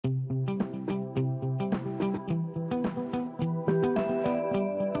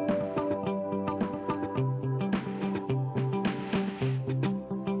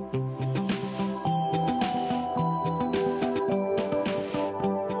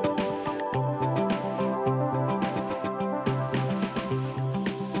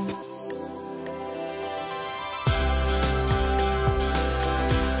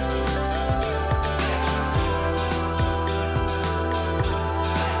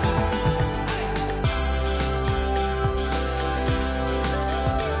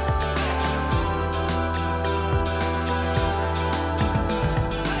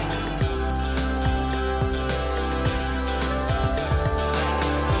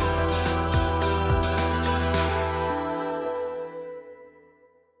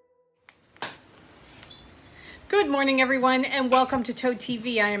Good morning, everyone, and welcome to Toad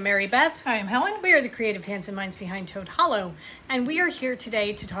TV. I am Mary Beth. I am Helen. We are the creative hands and minds behind Toad Hollow, and we are here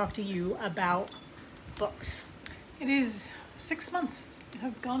today to talk to you about books. It is 6 months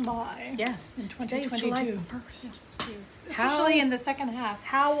have gone by. Yes. In Today 2022. is July 1st. Yes, officially in the second half.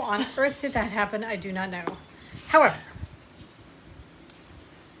 How on earth did that happen? I do not know. However,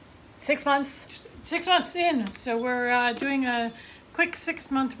 6 months. 6 months in. So we're doing a quick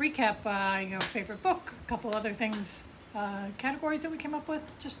 6 month recap. Favorite book, a couple other things, categories that we came up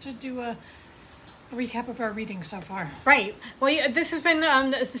with, just to do a recap of our reading so far. Right. Well, yeah, this has been,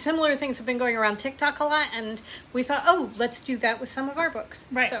 similar things have been going around TikTok a lot, and we thought, oh, let's do that with some of our books.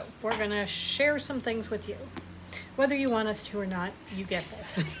 Right. So we're going to share some things with you. Whether you want us to or not, you get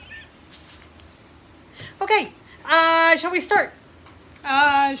this. Okay. Shall we start?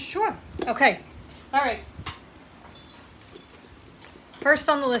 Sure. Okay. All right. First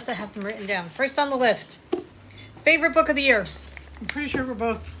on the list, I have them written down. First on the list, favorite book of the year. I'm pretty sure we're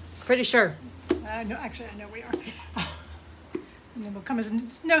both. Pretty sure. I know we are. And it will come as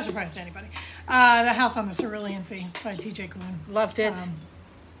no surprise to anybody. The House on the Cerulean Sea by TJ Klune. Loved it.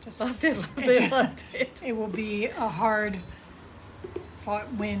 Loved it. It will be a hard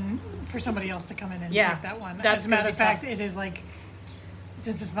fought win for somebody else to come in and take that one. That's as a matter of fact, tough. it is like,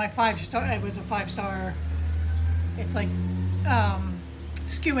 since it's my 5-star, it was a 5-star. It's like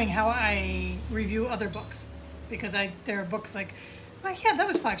skewing how I review other books, because there are books like, well, yeah, that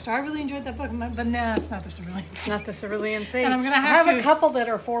was 5-star. I really enjoyed that book, but nah, it's not the Cerulean Sea. It's not the Cerulean Sea. And I'm gonna I have a couple that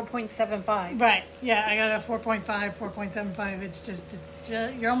are 4.75. Right. Yeah, I got a 4.5, 4.75. It's just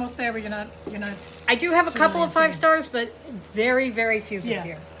you're almost there, but you're not. I do have a couple of Cerulean 5 stars, but very, very few this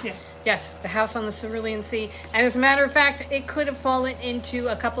year. Yeah. Yes, The House on the Cerulean Sea. And as a matter of fact, it could have fallen into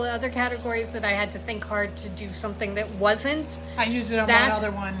a couple of other categories that I had to think hard to do something that wasn't. I used it on that. one other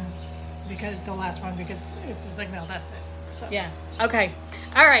one, because the last one, because it's just like, no, that's it. So. Yeah. Okay.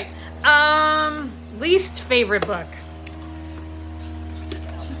 All right. Least favorite book.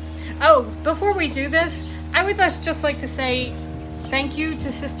 Oh, before we do this, I would just like to say thank you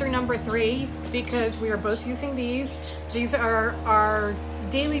to Sister Number 3, because we are both using these. These are our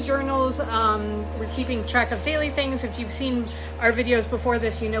daily journals. We're keeping track of daily things. If you've seen our videos before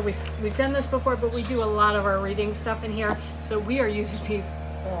this, you know we've done this before, but we do a lot of our reading stuff in here. So we are using these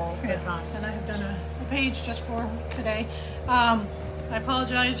all the time. And I have done a page just for today. I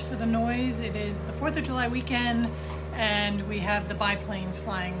apologize for the noise. It is the 4th of July weekend, and we have the biplanes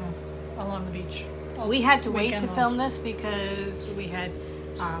flying along the beach. We had to wait to film this because we had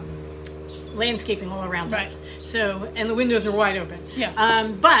landscaping all around us. So, and the windows are wide open. Yeah.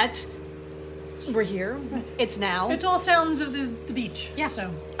 But we're here. Right. It's now. It's all sounds of the beach. Yeah.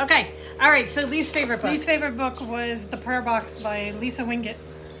 So. Okay. All right. So least favorite book. Least favorite book was The Prayer Box by Lisa Wingate.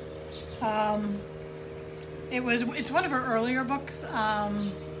 It's one of her earlier books,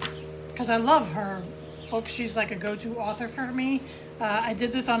 because I love her books. She's like a go-to author for me. I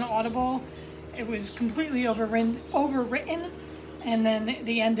did this on Audible. It was completely overwritten, and then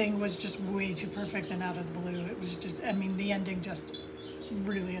the ending was just way too perfect and out of the blue. It was just, the ending just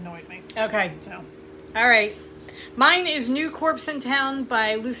really annoyed me. Okay. So. All right. Mine is New Corpse in Town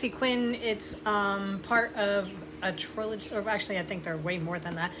by Lucy Quinn. It's part of a trilogy, or actually I think there are way more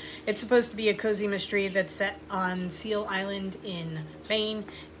than that. It's supposed to be a cozy mystery that's set on Seal Island in Maine,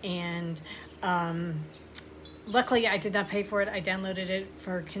 and luckily I did not pay for it. I downloaded it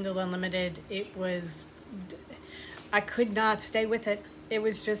for Kindle Unlimited. I could not stay with it. It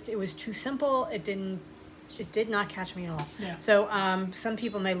was too simple. It did not catch me at all. Yeah. So some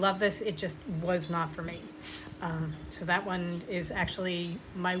people may love this. It just was not for me. So that one is actually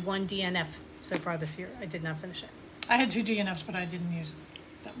my one DNF so far this year. I did not finish it. I had 2 DNFs, but I didn't use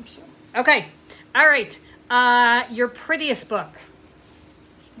them. So. Okay. All right. Your prettiest book.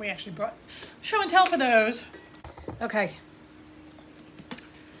 We actually brought show and tell for those. Okay.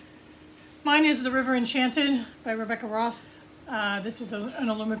 Mine is The River Enchanted by Rebecca Ross. This is an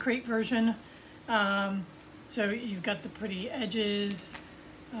Illumicrate version. So you've got the pretty edges.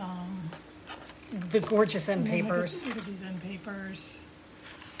 The gorgeous end papers. Look at these end papers.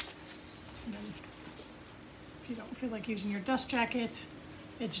 And then if you don't feel like using your dust jacket,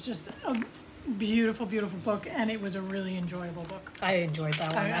 it's just a beautiful, beautiful book, and it was a really enjoyable book. I enjoyed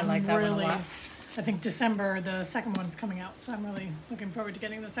that one. I like that one a lot. I think December, the second one's coming out, so I'm really looking forward to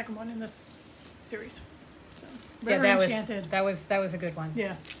getting the second one in this series. So, River Enchanted. that was a good one.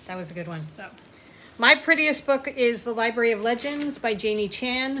 Yeah. That was a good one. So. My prettiest book is The Library of Legends by Janie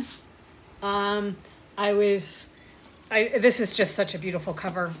Chan. This is just such a beautiful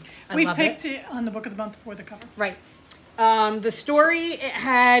cover. We picked it on the Book of the Month for the cover. Right. The story, it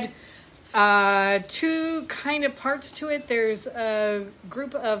had Two kind of parts to it. There's a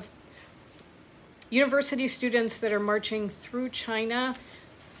group of university students that are marching through China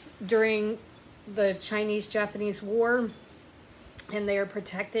during the Chinese-Japanese War, and they are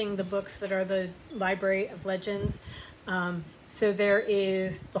protecting the books that are the Library of Legends. So there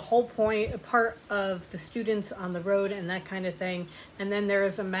is the whole part of the students on the road and that kind of thing. And then there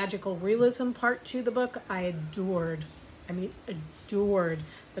is a magical realism part to the book. I adored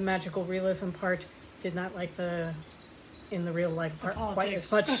the magical realism part. Did not like the in the real life part quite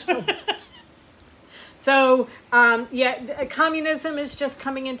as much. So communism is just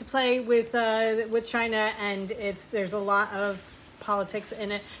coming into play with China, and there's a lot of politics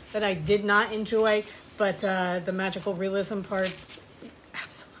in it that I did not enjoy, but the magical realism part,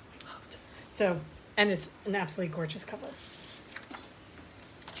 absolutely loved. So, and it's an absolutely gorgeous cover.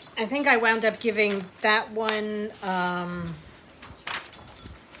 I think I wound up giving that one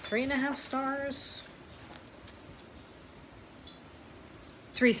 3.5 stars.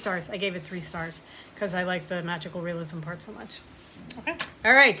 3 stars. I gave it 3 stars because I like the magical realism part so much. Okay.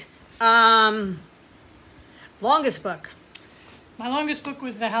 All right. Longest book. My longest book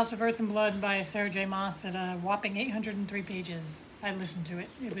was The House of Earth and Blood by Sarah J. Maas at a whopping 803 pages. I listened to it.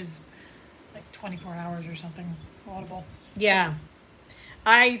 It was like 24 hours or something, Audible. Yeah.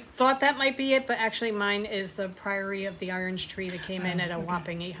 I thought that might be it, but actually mine is The Priory of the Orange Tree that came in at a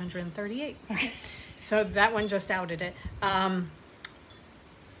whopping 838. Okay. So that one just outed it.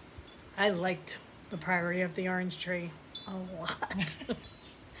 I liked The Priory of the Orange Tree a lot.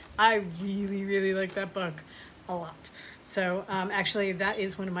 I really, really liked that book a lot. So actually, that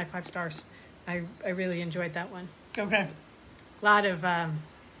is one of my 5 stars. I really enjoyed that one. Okay. A lot of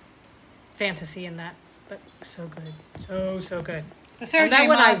fantasy in that, but so good. So good. The Sarah J.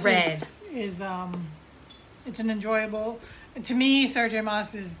 Maas is it's an enjoyable, to me, Sarah J.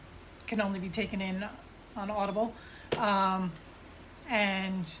 Maas can only be taken in on Audible.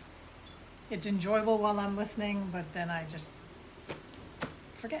 And it's enjoyable while I'm listening, but then I just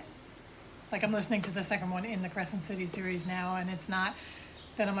forget. Like, I'm listening to the second one in the Crescent City series now, and it's not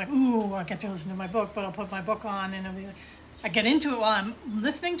that I'm like, ooh, I get to listen to my book, but I'll put my book on, and I'll be like, I get into it while I'm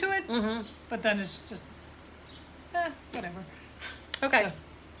listening to it, but then it's just, whatever. Okay. So.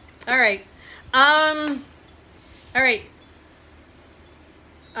 All right. All right.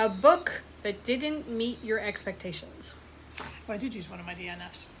 A book that didn't meet your expectations. Oh, I did use one of my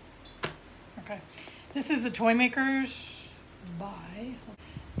DNFs. Okay. This is The Toymakers by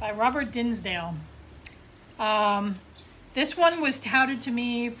Robert Dinsdale. This one was touted to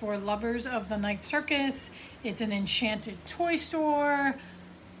me for lovers of the night circus. It's an enchanted toy store,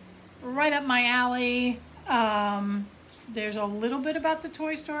 right up my alley. There's a little bit about the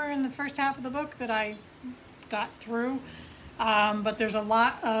toy store in the first half of the book that I got through, but there's a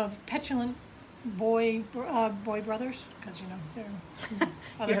lot of petulant boy brothers, because they're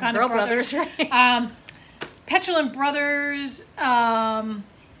other kind of brothers. Right? Petulant brothers.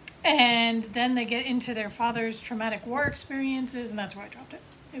 And then they get into their father's traumatic war experiences, and that's why I dropped it.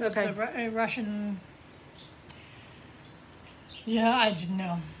 It was a Russian... Yeah, I didn't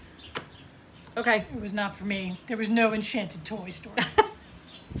know. Okay. It was not for me. There was no enchanted toy store.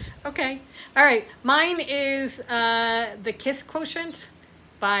 Okay. All right. Mine is The Kiss Quotient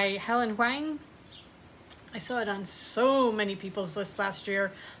by Helen Huang. I saw it on so many people's lists last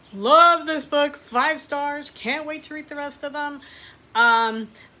year. Love this book. 5 stars. Can't wait to read the rest of them.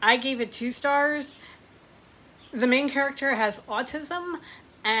 I gave it 2 stars. The main character has autism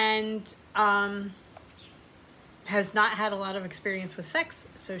and has not had a lot of experience with sex,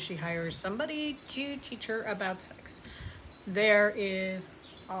 so she hires somebody to teach her about sex. There is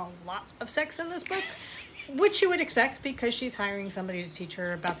a lot of sex in this book, which you would expect because she's hiring somebody to teach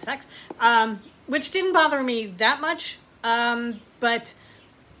her about sex, which didn't bother me that much, but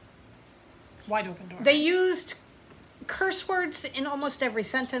Wide open door. They used curse words in almost every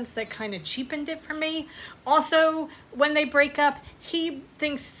sentence that kind of cheapened it for me. Also, when they break up, he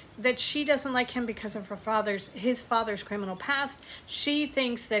thinks that she doesn't like him because of his father's criminal past. She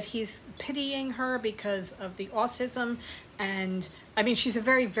thinks that he's pitying her because of the autism. And I mean, she's a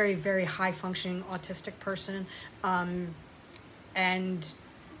very, very, very high functioning autistic person. And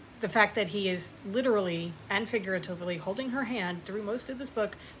the fact that he is literally and figuratively holding her hand through most of this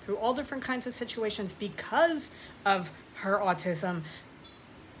book, through all different kinds of situations because of her autism,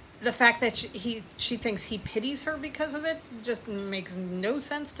 the fact that she thinks he pities her because of it just makes no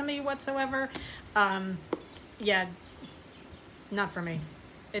sense to me whatsoever. Yeah, not for me.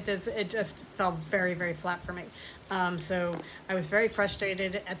 It just fell very, very flat for me. So I was very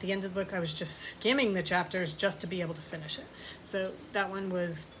frustrated. At the end of the book, I was just skimming the chapters just to be able to finish it. So that one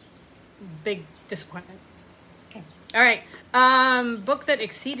was big disappointment. Okay. All right. Book that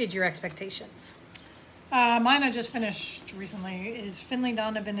exceeded your expectations. Mine I just finished recently is Finlay,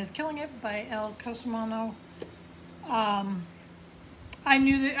 Donovan is Killing It by Elle Cosimano. I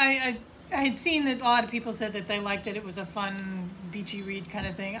knew that I had seen that a lot of people said that they liked it. It was a fun, beachy read kind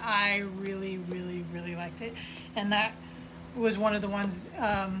of thing. I really, really, really liked it. And that was one of the ones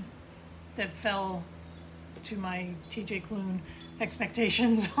that fell to my TJ Klune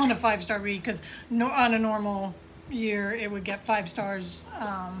expectations on a 5-star read, because on a normal year it would get 5 stars,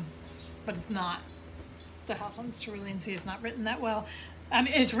 but it's not. The House on Cerulean Sea is not written that well. I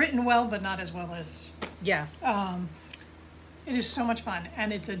mean, it's written well, but not as well as... Yeah. It is so much fun,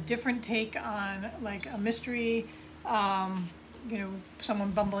 and it's a different take on like a mystery, you know,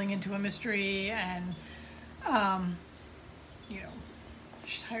 someone bumbling into a mystery, and you know,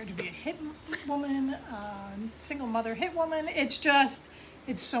 she's hired to be a hit woman, single mother hit woman. It's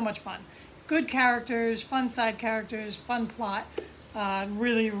so much fun. Good characters, fun side characters, fun plot.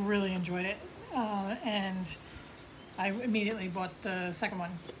 Really, really enjoyed it. And I immediately bought the second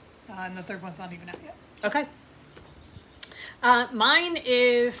one, and the third one's not even out yet. Okay. Mine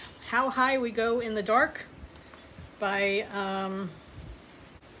is How High We Go in the Dark by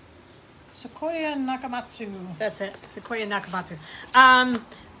Sequoia Nagamatsu. That's it, Sequoia Nagamatsu.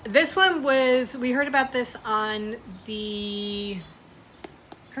 This one was, we heard about this on the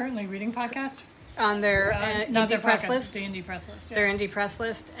Currently Reading podcast. On their not indie their press podcast, list. the indie press list. Yeah. Their indie press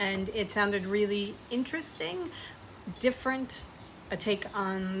list, and it sounded really interesting, different, a take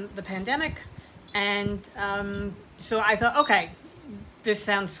on the pandemic, and so I thought, okay, this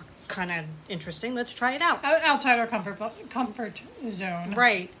sounds kind of interesting. Let's try it out. Outside our comfort zone.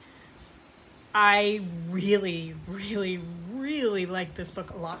 Right. I really, really, really liked this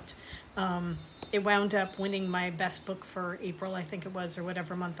book a lot. It wound up winning my best book for April, I think it was, or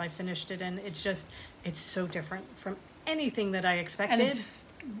whatever month I finished it in. It's so different from anything that I expected. And it's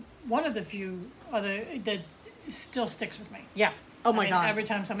one of the few other that still sticks with me. Yeah. Oh my God. Every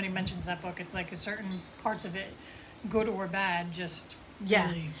time somebody mentions that book, it's like a certain parts of it, good or bad, just yeah.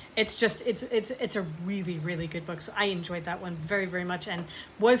 Really... It's a really, really good book. So I enjoyed that one very, very much, and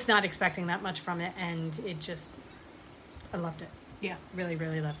was not expecting that much from it, and I loved it. Yeah. Really,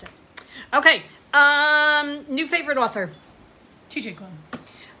 really loved it. Okay. New favorite author. TJ Klune.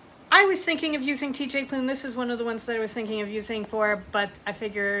 I was thinking of using TJ Klune. This is one of the ones that I was thinking of using for, but I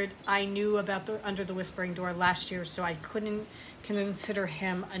figured I knew about Under the Whispering Door last year, so I couldn't consider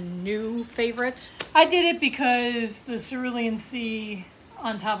him a new favorite. I did it because the Cerulean Sea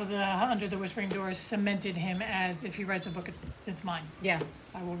on top of the Under the Whispering Door cemented him as, if he writes a book, it's mine. Yeah.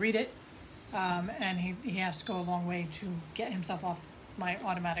 I will read it, and he has to go a long way to get himself off my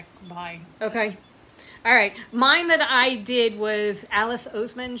automatic buy. Okay. List. All right. Mine that I did was Alice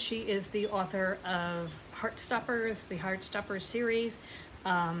Oseman. She is the author of Heartstoppers, the Heartstopper series.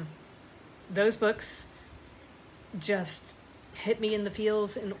 Those books just hit me in the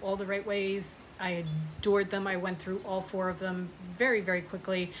feels in all the right ways. I adored them. I went through all 4 of them very, very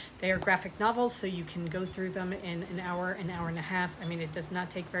quickly. They are graphic novels, so you can go through them in an hour and a half. I mean, it does not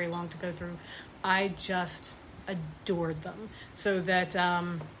take very long to go through. I just adored them. So that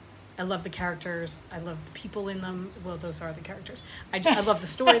I love the characters. I love the people in them. Well, those are the characters. I love the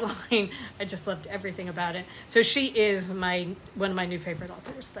storyline. I just loved everything about it. So she is one of my new favorite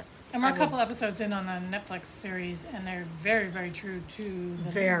authors. And we're a couple episodes in on the Netflix series, and they're very, very true to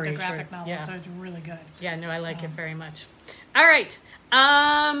the graphic novel, yeah. So it's really good. Yeah, no, I like it very much. All right.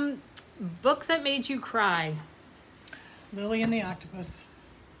 Book that made you cry. Lily and the Octopus.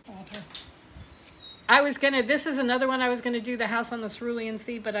 Author. This is another one I was going to do, The House on the Cerulean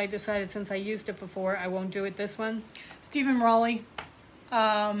Sea, but I decided since I used it before, I won't do it this one. Stephen Rowley.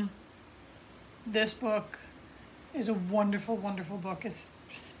 This book is a wonderful, wonderful book. It's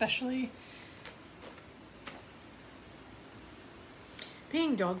especially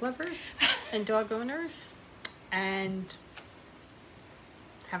being dog lovers and dog owners and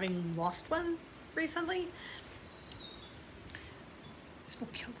having lost one recently. This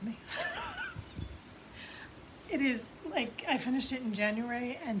book killed me. It is like, I finished it in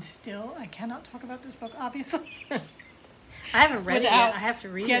January and still I cannot talk about this book, obviously. I haven't read it yet. I have to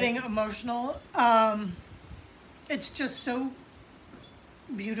read it. Getting emotional. It's just so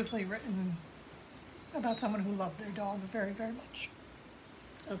beautifully written about someone who loved their dog very, very much.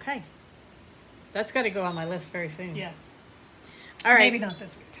 Okay. That's got to go on my list very soon. Yeah. All right. Maybe not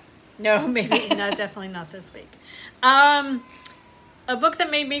this week. No, maybe not. Definitely not this week. A book that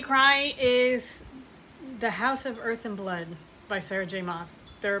made me cry is The House of Earth and Blood by Sarah J. Maas.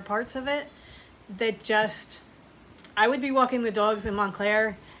 There are parts of it that just... I would be walking the dogs in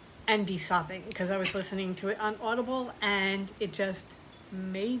Montclair, and be sobbing because I was listening to it on Audible and it just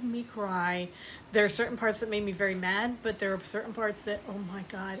made me cry. There are certain parts that made me very mad, but there are certain parts that, oh my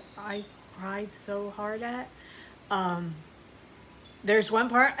God, I cried so hard at. There's one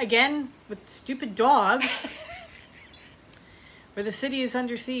part, again, with stupid dogs, where the city is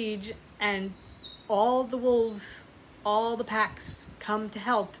under siege and all the wolves, all the packs come to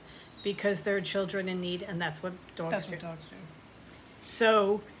help because there are children in need, and that's what dogs do.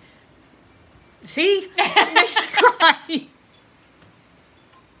 So, see? It makes me cry.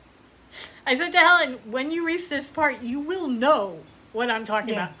 I said to Helen, when you reach this part, you will know what I'm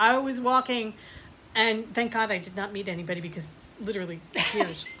talking about. I was walking, and thank God I did not meet anybody because literally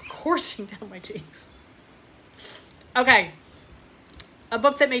tears coursing down my cheeks. Okay. A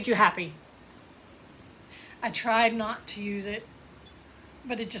book that made you happy. I tried not to use it,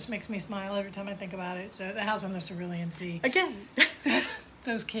 but it just makes me smile every time I think about it. So The House on the Cerulean Sea. Again.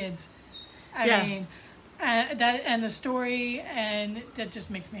 Those kids. I mean, that and the story, and that just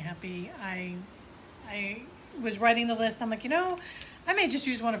makes me happy. I was writing the list. I'm like, I may just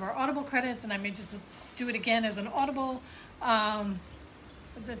use one of our Audible credits, and I may just do it again as an Audible. I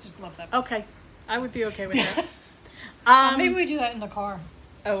just love that book. Okay. I would be okay with that. Maybe we do that in the car.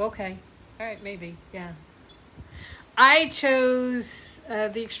 Oh, okay. All right, maybe. Yeah. I chose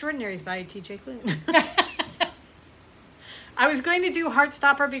The Extraordinaries by TJ Klune. I was going to do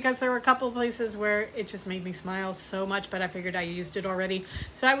Heartstopper because there were a couple of places where it just made me smile so much, but I figured I used it already.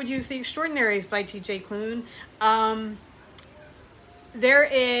 So I would use The Extraordinaries by TJ Klune. There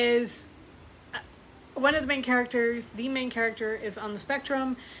is one of the main characters is on the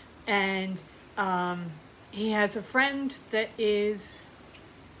spectrum, and he has a friend that is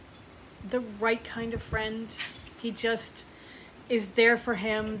the right kind of friend. He just is there for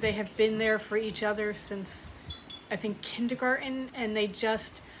him. They have been there for each other since, I think, kindergarten, and they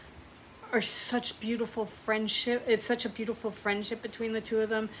just are such beautiful friendship. It's such a beautiful friendship between the two of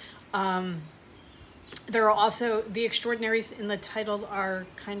them. There are also the Extraordinaries in the title are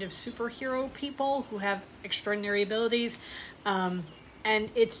kind of superhero people who have extraordinary abilities. And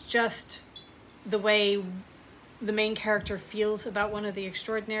it's just the way the main character feels about one of the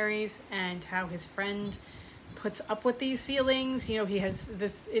Extraordinaries and how his friend puts up with these feelings. He has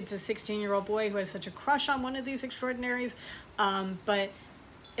this, it's a 16-year-old boy who has such a crush on one of these Extraordinaries, but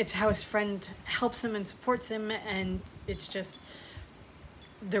it's how his friend helps him and supports him, and it's just,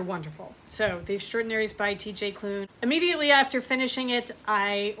 they're wonderful. So, The Extraordinaries by TJ Klune. Immediately after finishing it,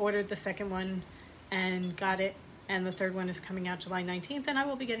 I ordered the second one and got it, and the third one is coming out July 19th, and I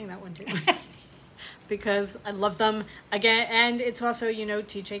will be getting that one too. Because I love them. Again, and it's also,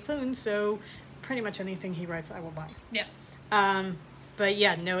 TJ Klune, so pretty much anything he writes I will buy. Yeah. But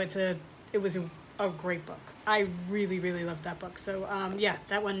yeah, no, it was a great book. I really, really loved that book. So yeah,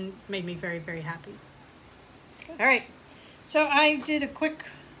 that one made me very, very happy. Okay. All right. So I did a quick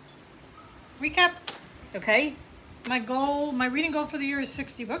recap. Okay. My reading goal for the year is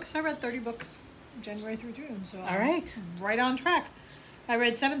 60 books. I read 30 books January through June. So all right. I'm right on track. I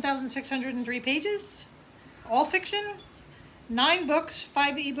read 7,603 pages, all fiction, 9 books,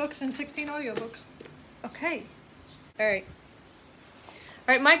 5 ebooks, and 16 audiobooks. Okay. All right. All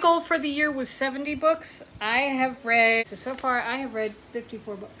right, my goal for the year was 70 books. So far I have read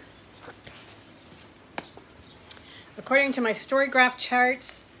 54 books. According to my Storygraph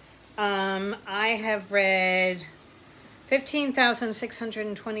charts, I have read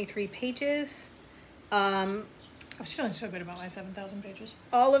 15,623 pages. I was feeling so good about my 7,000 pages.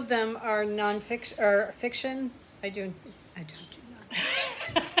 All of them are non-fiction or fiction. I don't do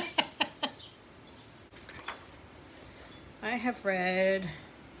non-fiction. I have read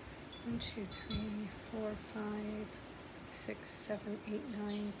 1, 2, 3, 4, 5, 6, 7, 8,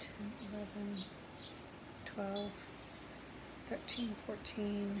 9, 10, 11, 12, 13,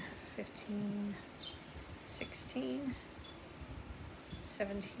 14, 15, 16,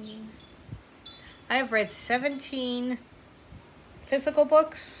 17. I have read 17 physical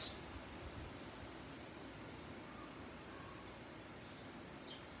books.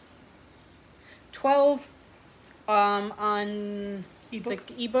 12 on Ebook?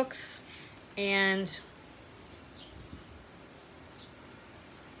 the ebooks, and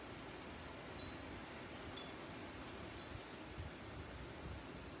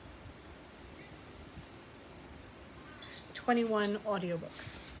 '21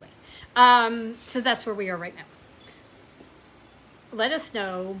 audiobooks. So that's where we are right now. Let us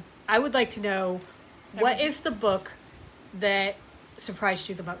know. I would like to know, what is the book that surprised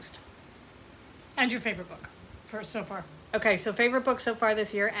you the most? And your favorite book for so far. Okay, so favorite book so far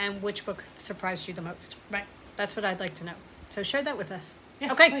this year, and which book surprised you the most? Right. That's what I'd like to know. So share that with us.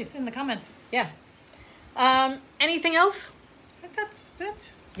 Yes, Okay. please, in the comments. Yeah. Anything else? I think that's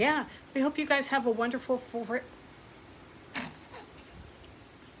it. Yeah. We hope you guys have a wonderful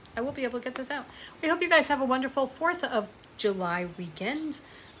I will be able to get this out. We hope you guys have a wonderful 4th of July weekend.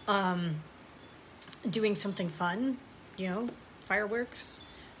 Doing something fun, you know, fireworks,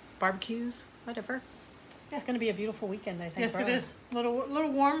 barbecues, whatever. It's going to be a beautiful weekend, I think. Yes, it is. A little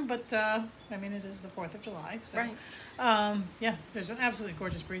warm, but I mean, it is the 4th of July. So, Right. Yeah, there's an absolutely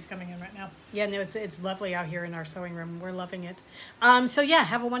gorgeous breeze coming in right now. Yeah, no, it's lovely out here in our sewing room. We're loving it. So yeah,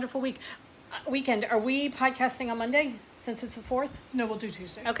 have a wonderful weekend. Are we podcasting on Monday since it's the 4th? No, we'll do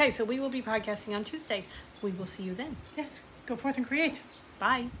Tuesday. Okay, so we will be podcasting on Tuesday. We will see you then. Yes, go forth and create.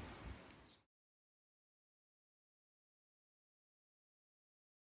 Bye.